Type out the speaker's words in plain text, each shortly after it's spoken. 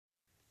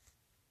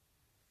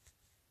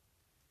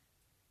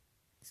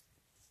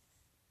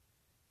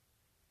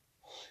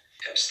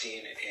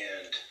Epstein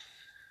and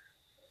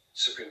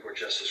Supreme Court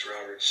Justice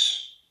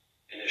Roberts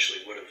initially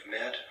would have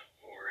met,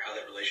 or how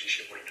that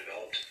relationship would have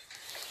developed?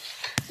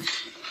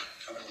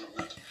 How they would have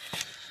met?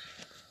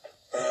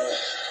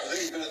 I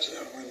think he met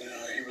when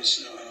he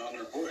was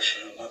under Bush,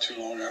 not too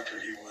long after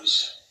he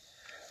was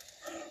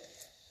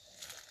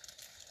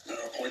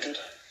appointed,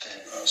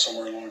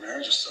 somewhere along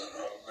there, just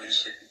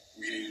basic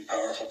meeting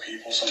powerful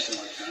people, something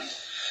like that.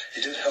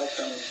 He did help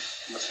him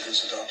with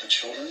his adopted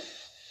children,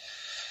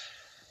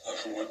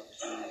 from what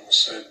was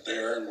said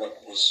there and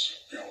what was,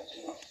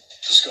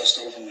 discussed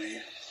openly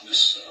in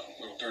this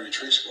little dirty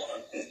trick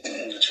squad.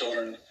 The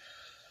children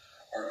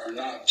are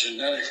not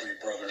genetically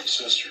brother and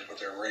sister, but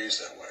they're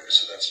raised that way,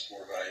 so that's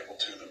more valuable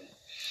to them.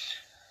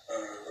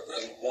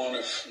 One,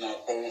 if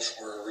not both,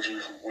 were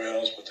originally from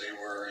Wales, but they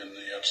were in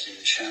the Epstein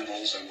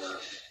channels and were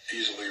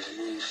easily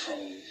removed from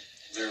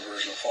their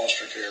version of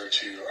foster care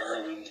to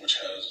Ireland, which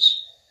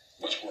has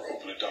much more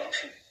open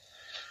adoption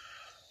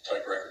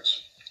type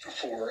records.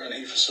 And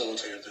he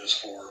facilitated this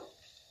for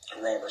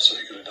Robert so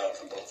he could adopt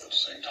them both at the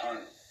same time.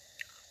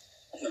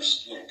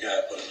 There's a little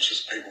gap, but it was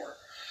just paperwork.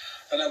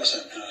 And that was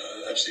him.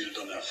 Epstein had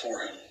done that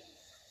for him.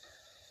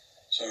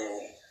 So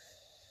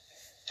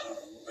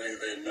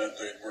they met,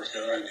 they worked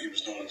together, and he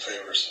was doing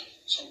favors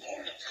at some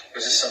point.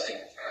 Was this something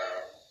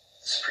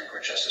Supreme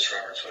Court Justice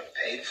Roberts would have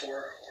paid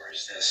for, or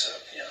is this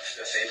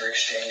a favor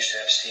exchange to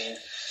Epstein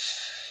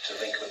to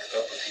link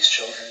up with these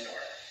children?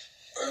 Or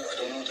I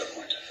don't know at that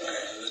point.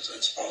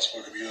 It's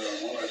possible it could be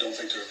either one. I don't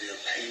think there would be a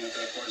payment at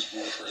that point. It's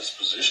more for his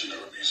position. There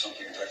would be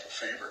something in type of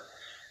favor,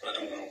 but I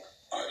don't know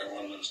either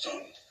one that was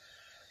done.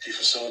 He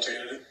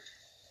facilitated it.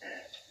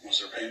 Was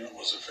there payment?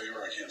 Was there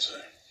favor? I can't say.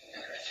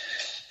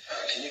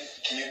 Okay.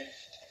 Can you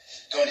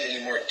go into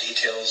any more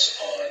details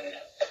on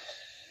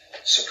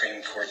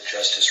Supreme Court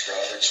Justice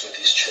Roberts with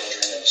these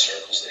children and the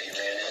circles that he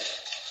ran in,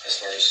 as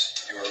far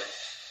as you're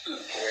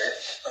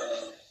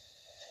aware?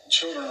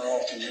 Children are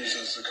often used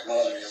as a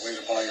commodity, a way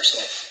to buy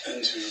yourself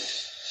into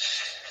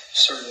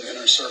certain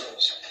inner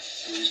circles.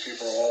 And these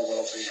people are all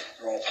wealthy,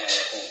 they're all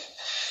powerful,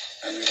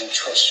 and they don't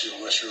trust you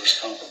unless you're as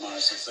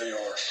compromised as they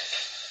are.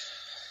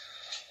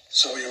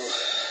 So you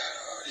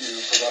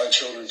provide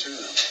children to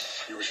them.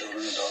 Your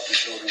children, adopted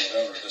children,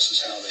 whatever. This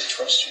is how they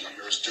trust you.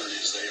 You're as dirty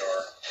as they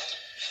are.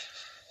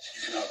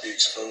 You cannot be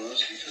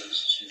exposed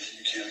because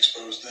you can't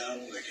expose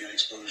them. They can't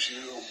expose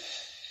you.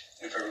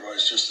 If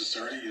everybody's just as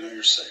dirty,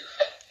 you're safe.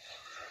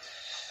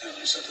 And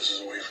they said this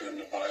is a way for them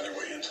to buy their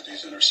way into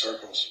these inner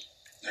circles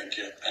and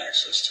get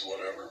access to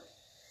whatever.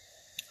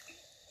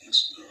 The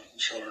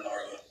children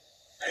are the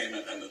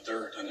payment and the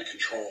dirt and the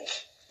control.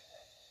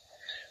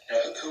 Now,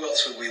 who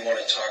else would we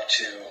want to talk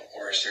to,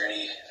 or is there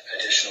any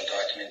additional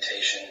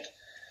documentation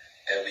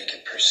that we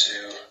could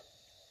pursue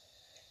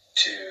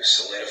to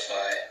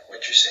solidify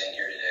what you're saying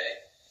here today?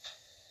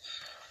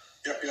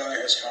 The FBI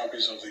has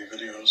copies of the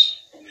videos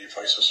from the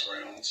FISA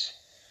surveillance.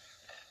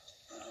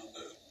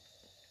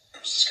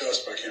 It was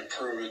discussed, but I can't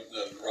prove it,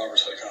 that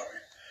Roberts had a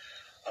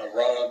copy.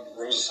 Rod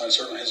Rosenstein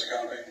certainly has a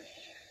copy.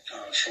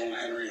 Sean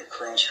Henry of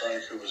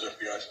CrowdStrike, who was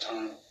FBI at the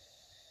time,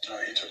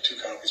 he took 2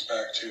 copies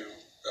back to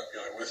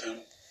FBI with him.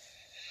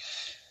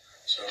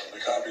 So the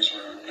copies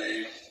were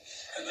made,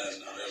 and then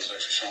it was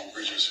actually Sean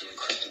Bridges who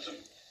encrypted them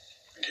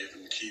and gave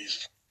them the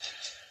keys.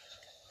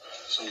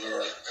 So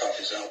there are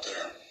copies out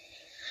there.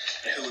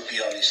 And who would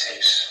be on these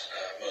tapes,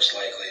 most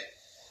likely,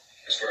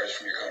 as far as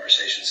from your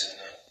conversations in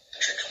the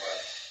trick squad?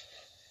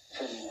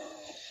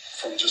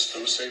 From just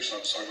those tapes, I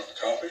was talking about the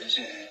copies.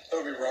 Mm-hmm.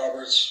 That would be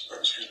Roberts, or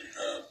excuse me,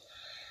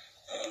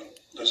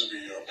 those would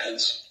be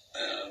Pence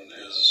and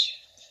his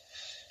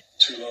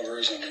 2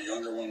 lovers and the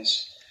younger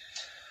ones.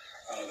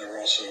 There were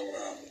also,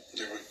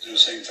 they would do the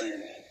same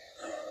thing,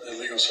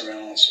 illegal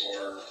surveillance,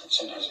 or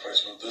sometimes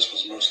this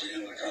was mostly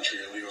in the country,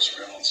 illegal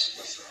surveillance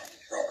with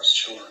Robert's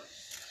children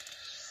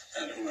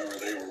and whomever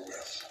they were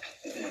with.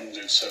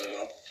 They'd set it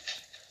up.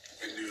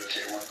 They knew that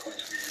they weren't going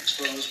to be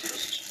exposed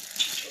because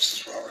it's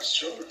Justice Robert's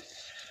children.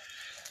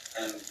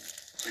 And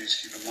please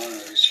keep in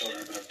mind that these children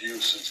have been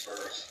abused since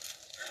birth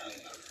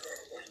and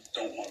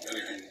don't want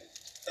anything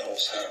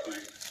else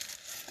happening.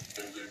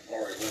 They've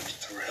already lived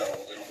through hell.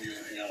 They don't need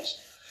anything else.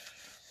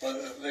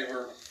 But they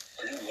were,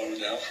 again,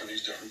 loaned out for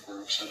these different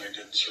groups, and they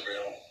did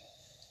surveil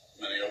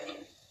many of them.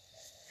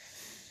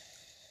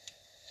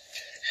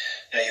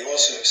 Now, you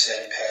also have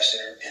said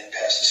in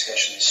past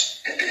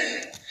discussions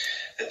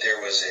that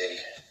there was a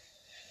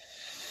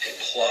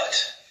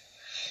plot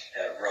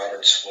that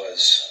Roberts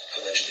was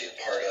allegedly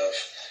a part of,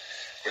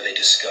 where they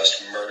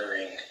discussed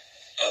murdering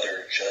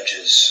other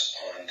judges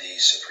on the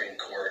Supreme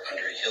Court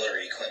under a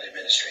Hillary Clinton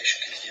administration.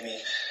 Can you give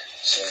me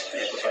some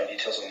amplified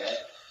details on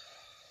that?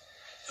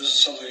 This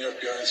is something the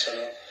FBI had set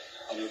up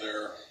under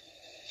their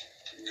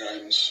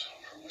guidance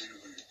from the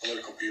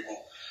political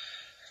people.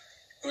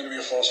 Going to be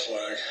a false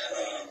flag.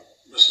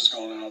 This has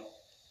gone out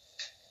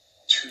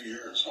 2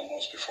 years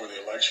almost before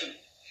the election.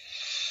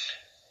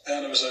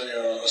 And it was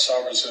a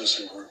sovereign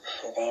citizen group.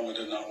 Obama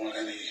did not want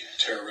any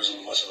terrorism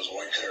unless it was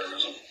white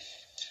terrorism.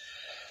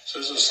 So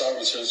this is a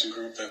sovereign citizen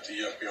group that the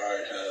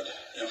FBI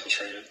had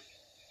infiltrated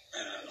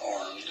and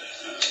armed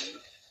and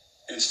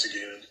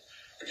instigated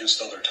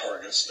against other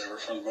targets. They were,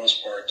 for the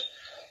most part,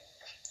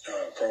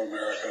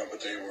 pro-America,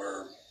 but they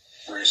were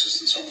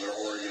racist in some of their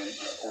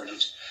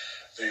origins.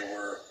 They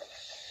were,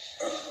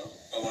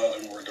 a lot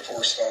of them were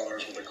divorce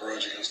fathers with a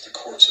grudge against the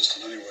court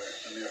system anyway,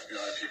 and the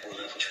FBI people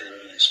had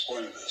infiltrated and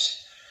exploited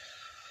this.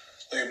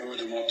 They moved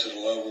them up to the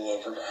level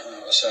of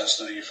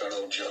assassinating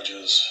federal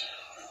judges,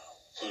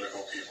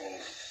 political people,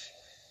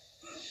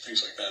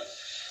 things like that.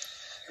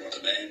 You want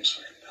the names?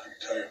 I can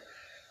tell you.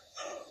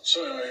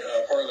 So anyway,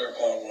 part of their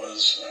plot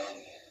was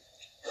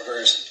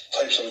various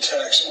types of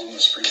attacks on the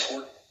Supreme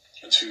Court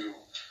to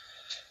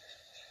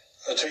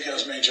take out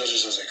as many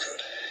judges as they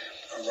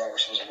could.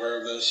 Roberts was aware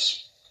of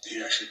this.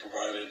 He actually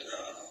provided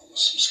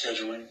some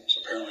scheduling.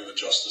 So apparently the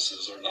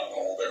justices are not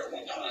all there at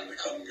one time. They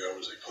come and go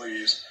as they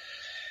please.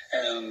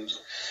 And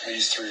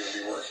these three would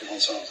be working on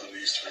something,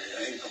 these three.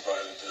 And he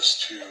provided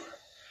this to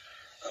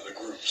the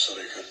group so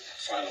they could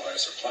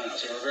finalize their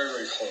plans. They were very,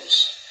 very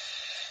close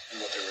in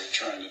what they were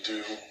trying to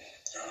do.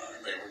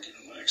 They were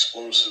given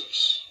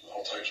explosives,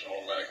 all types of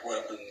automatic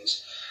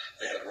weapons.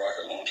 They had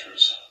rocket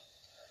launchers.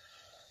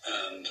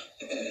 And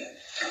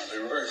they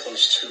were very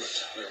close to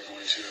it. They were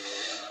going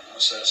to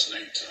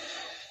assassinate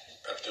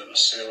Epidemic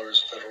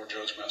sailors, a federal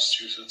judge of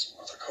Massachusetts,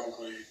 Martha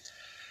Coakley,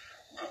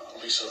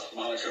 Lisa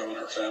Monaco and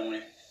her family.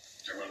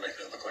 They were going to make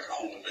that look like a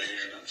home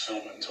invasion and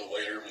film it until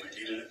later when they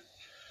needed it.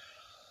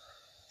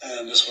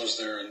 And this was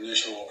their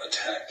initial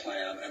attack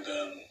plan, and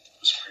then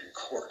the Supreme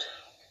Court.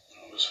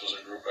 This was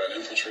a group I had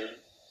infiltrated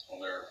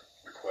on their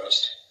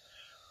request.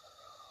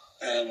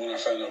 And when I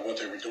found out what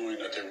they were doing,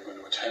 that they were going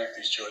to attack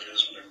these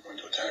judges, when they were going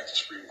to attack the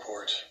Supreme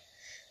Court,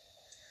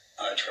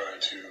 I tried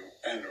to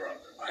end run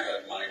them. I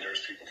had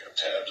minders, people kept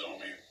tabs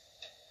on me.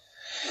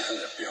 I had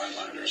FBI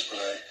minders, but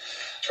I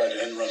tried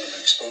to end run them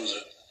and expose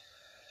it.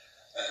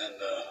 And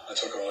I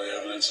took all the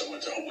evidence. I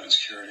went to Homeland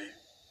Security,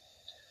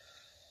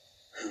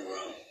 who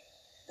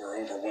were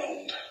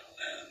overwhelmed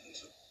and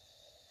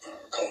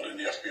called in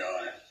the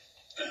FBI.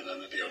 And then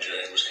the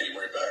DOJ came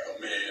right back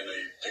on me, and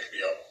they picked me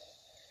up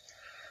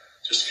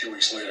just a few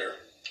weeks later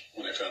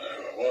when they found out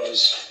who I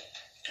was.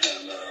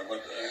 And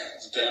but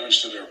the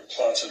damage to their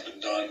plots had been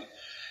done.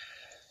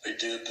 They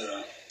did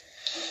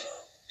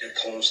get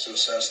close to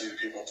assassinating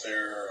people up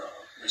there.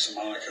 Lisa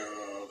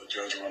Monaco, the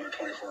judge, were under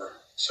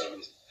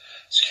 24/7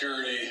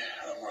 security.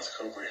 Martha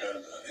Coakley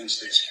had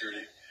in-state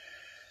security.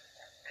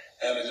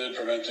 And it did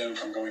prevent them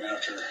from going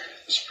after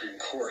the Supreme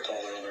Court.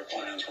 All their other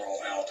plans were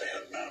all out. They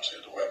had maps, they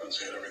had the weapons,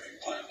 they had everything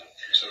planned.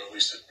 So at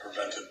least it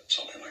prevented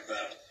something like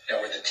that. Now,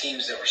 were the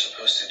teams that were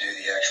supposed to do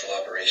the actual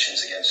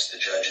operations against the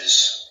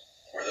judges,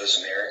 were those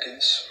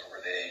Americans or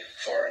were they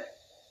foreign?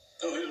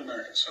 No, they were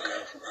Americans.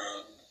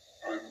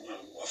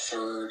 A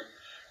third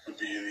would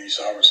be the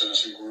sovereign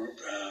citizen group,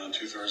 and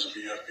 2/3 would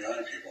be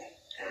FBI people,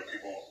 or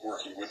people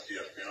working with the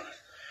FBI.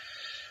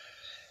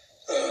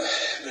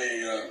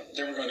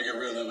 They were going to get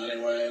rid of them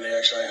anyway. They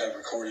actually have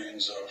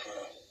recordings of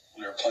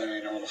when they were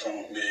planning on the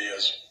phone with me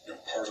as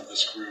part of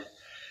this group,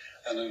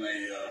 and then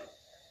they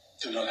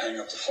did not hang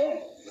up the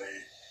phone.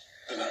 They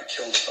did not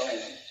kill the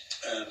phone,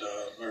 and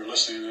we were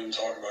listening to them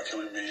talk about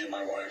killing me and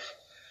my wife,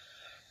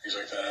 things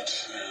like that.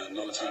 And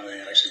another time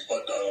they actually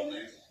butt dialed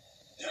me,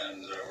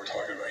 and we're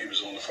talking about, he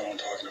was on the phone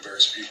talking to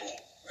various people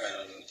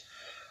and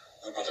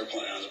about their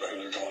plans, about who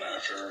they're going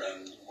after,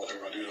 and what they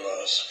were going to do to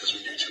us because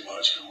we knew too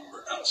much and we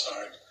were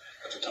outside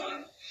at the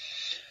time.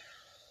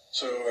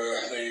 So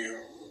they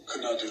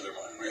could not do their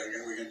plan. We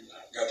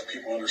got the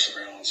people under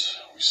surveillance.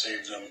 We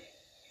saved them.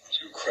 I was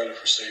given credit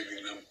for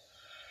saving them.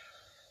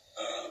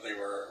 They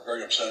were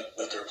very upset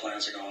that their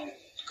plans had gone.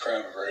 The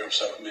crowd were very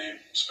upset with me,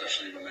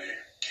 especially when they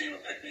came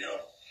and picked me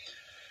up.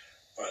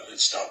 But it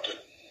stopped it.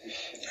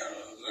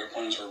 Their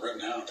plans were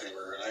written out. They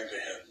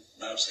had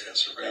maps, they had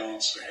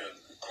surveillance, they had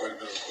quite a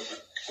bit of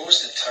equipment. What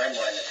was the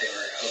timeline that they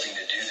were hoping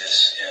to do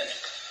this in?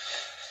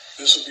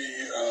 This would be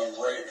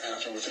right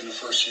after, within the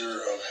first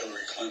year of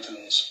Hillary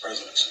Clinton's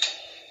presidency.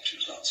 She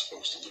was not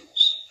supposed to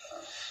lose.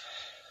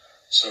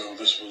 So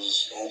this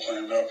was all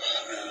planned up,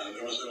 and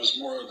it was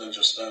more than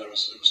just that. It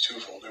was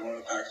twofold. They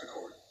wanted to pack the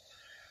court,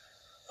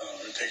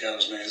 and take out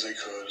as many as they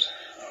could.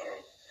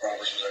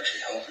 Roberts was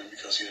actually helping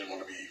because he didn't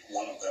want to be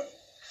one of them,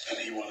 and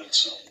he wanted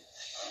some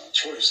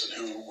choice in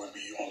who would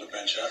be on the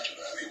bench after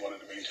that. He wanted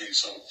to maintain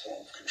some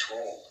form of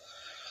control.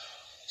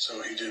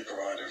 So he did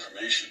provide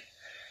information.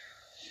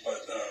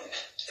 But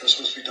it was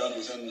supposed to be done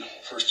within the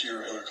first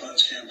year of Hillary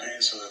Clinton's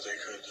campaign so that they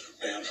could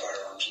ban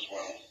firearms as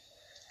well,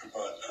 and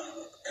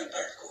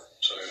pack the court.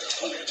 So they had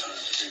plenty of time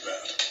to do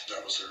that.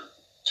 That was their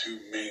two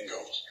main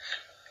goals.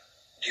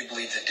 Do you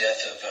believe the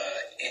death of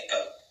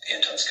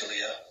Anton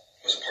Scalia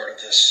was a part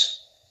of this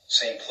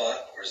same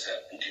plot, or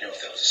do you know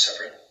if that was a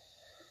separate?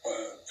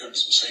 It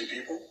was the same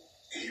people.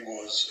 He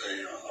was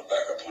a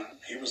backup plan.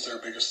 He was their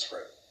biggest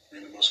threat. I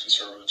mean, the most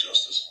conservative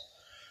justice.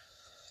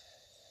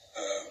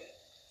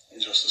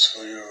 Justice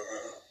Scalia,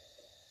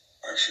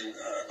 actually,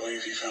 I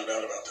believe he found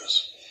out about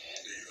this,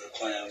 the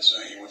plans,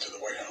 and he went to the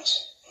White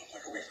House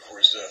like a week before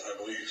his death. I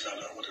believe he found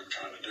out what they were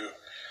trying to do.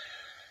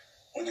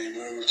 When they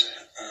moved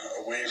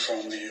away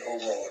from the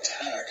overall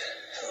attack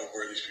of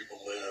where these people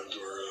lived,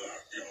 or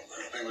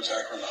they would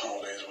attack around the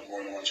holidays when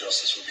more than one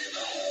justice would be in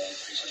their home,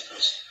 things like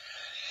this.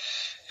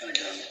 And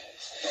again,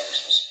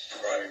 Roberts was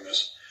providing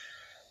this,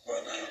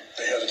 but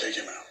they had to take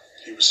him out.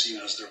 He was seen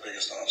as their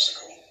biggest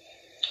obstacle.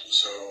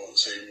 So the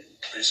same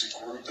basic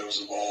group that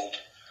was involved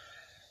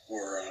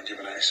were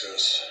given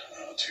access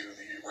to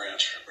the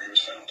ranch where he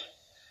was found.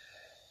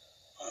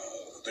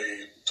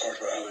 They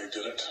talked about how they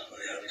did it.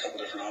 They had a couple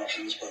different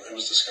options, but it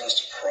was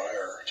discussed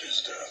prior to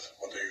his death,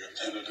 what they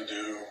intended to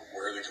do,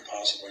 where they could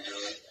possibly do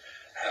it,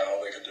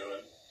 how they could do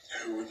it,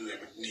 who they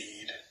would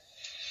need.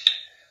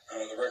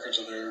 The records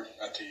are there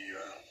at the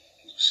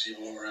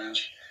Cibolo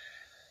Ranch.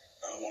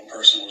 One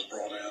person was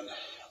brought in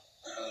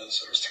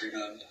as, there was 3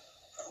 men.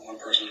 One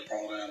person was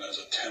brought in as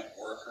a temp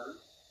worker.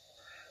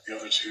 The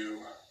other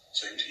 2,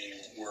 same team,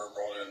 were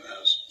brought in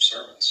as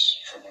servants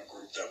from a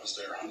group that was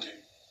there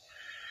hunting.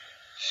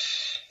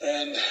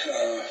 And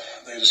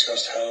they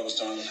discussed how it was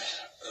done,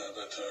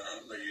 that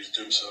they used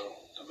DIMSO,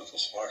 dimethyl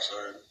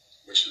sulfoxide,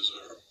 which is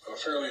a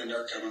fairly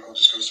inert chemical,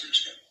 just goes through your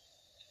skin.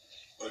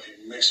 But if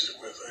you mix it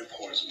with a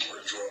poison or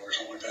a drug or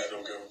something like that,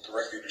 it'll go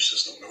directly in your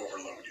system and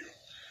overload you.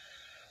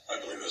 I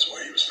believe that's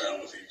why he was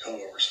found with the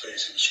pillow over his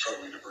face. He was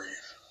struggling to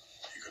breathe.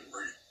 He couldn't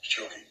breathe,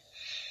 choking.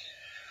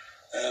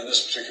 And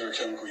this particular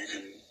chemical you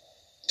can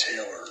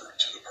tailor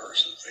to the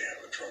person. If they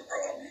have a drug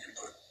problem, you can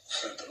put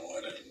fentanyl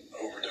in it and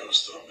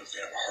overdose them. If they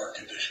have a heart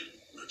condition,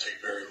 it would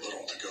take very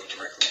little to go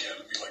directly in.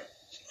 It would be like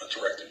a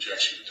direct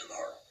injection into the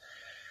heart.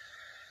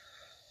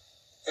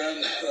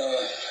 And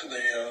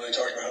they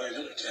talked about how they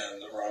did it.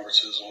 And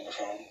Roberts is on the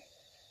phone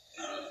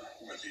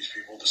with these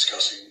people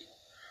discussing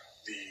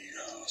the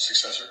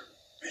successor.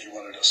 He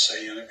wanted a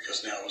say in it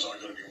because now it was only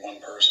going to be one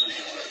person.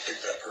 He wanted to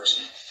pick that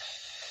person.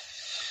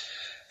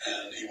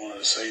 And he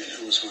wanted a say in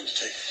who was going to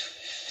take it.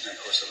 And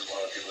of course, there was a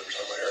lot of people that were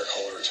talking about Eric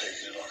Holder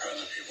taking it, all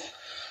kinds of people.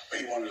 But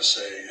he wanted a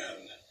say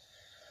in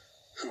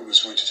who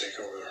was going to take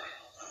over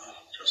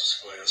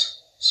Justice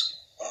Scalia's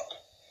spot.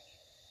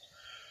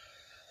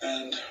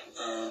 And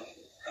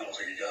I don't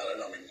think he got it.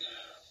 I mean,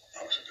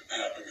 obviously it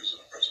didn't happen because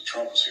President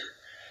Trump was here.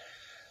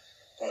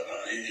 But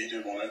he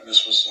did want it. And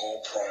this was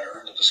all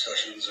prior to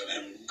discussions and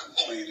him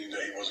complaining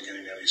that he wasn't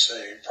getting any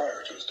say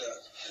prior to his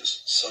death,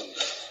 his sudden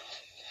death.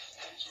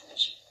 So it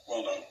was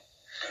well known.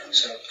 And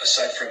so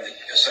aside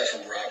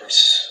from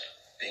Roberts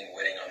being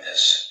waiting on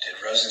this, did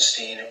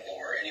Rosenstein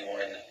or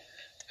anyone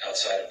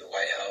outside of the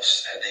White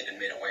House, had they been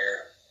made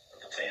aware of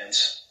the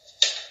plans,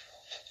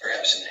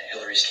 perhaps in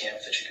Hillary's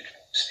camp, that you could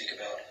speak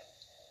about?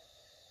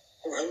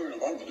 Well, Hillary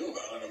and Obama knew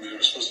about it. I mean, it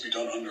was supposed to be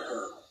done under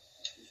her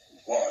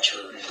watch,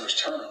 her first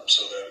term,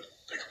 so that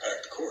they could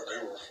pack the court.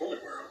 They were fully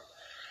aware of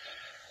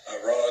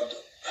it. Rod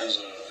has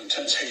an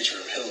intense hatred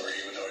of Hillary,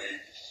 even though he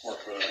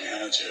worked with her when he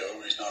had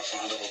to. He's not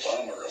fond of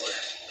Obama, really.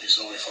 He's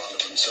only fond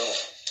of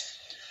himself.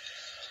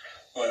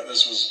 But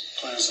this was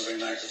plans that they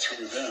enacted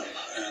through them,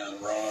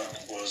 and Rod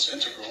was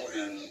integral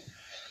in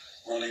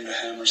running the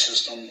Hammer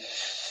system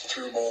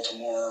through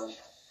Baltimore,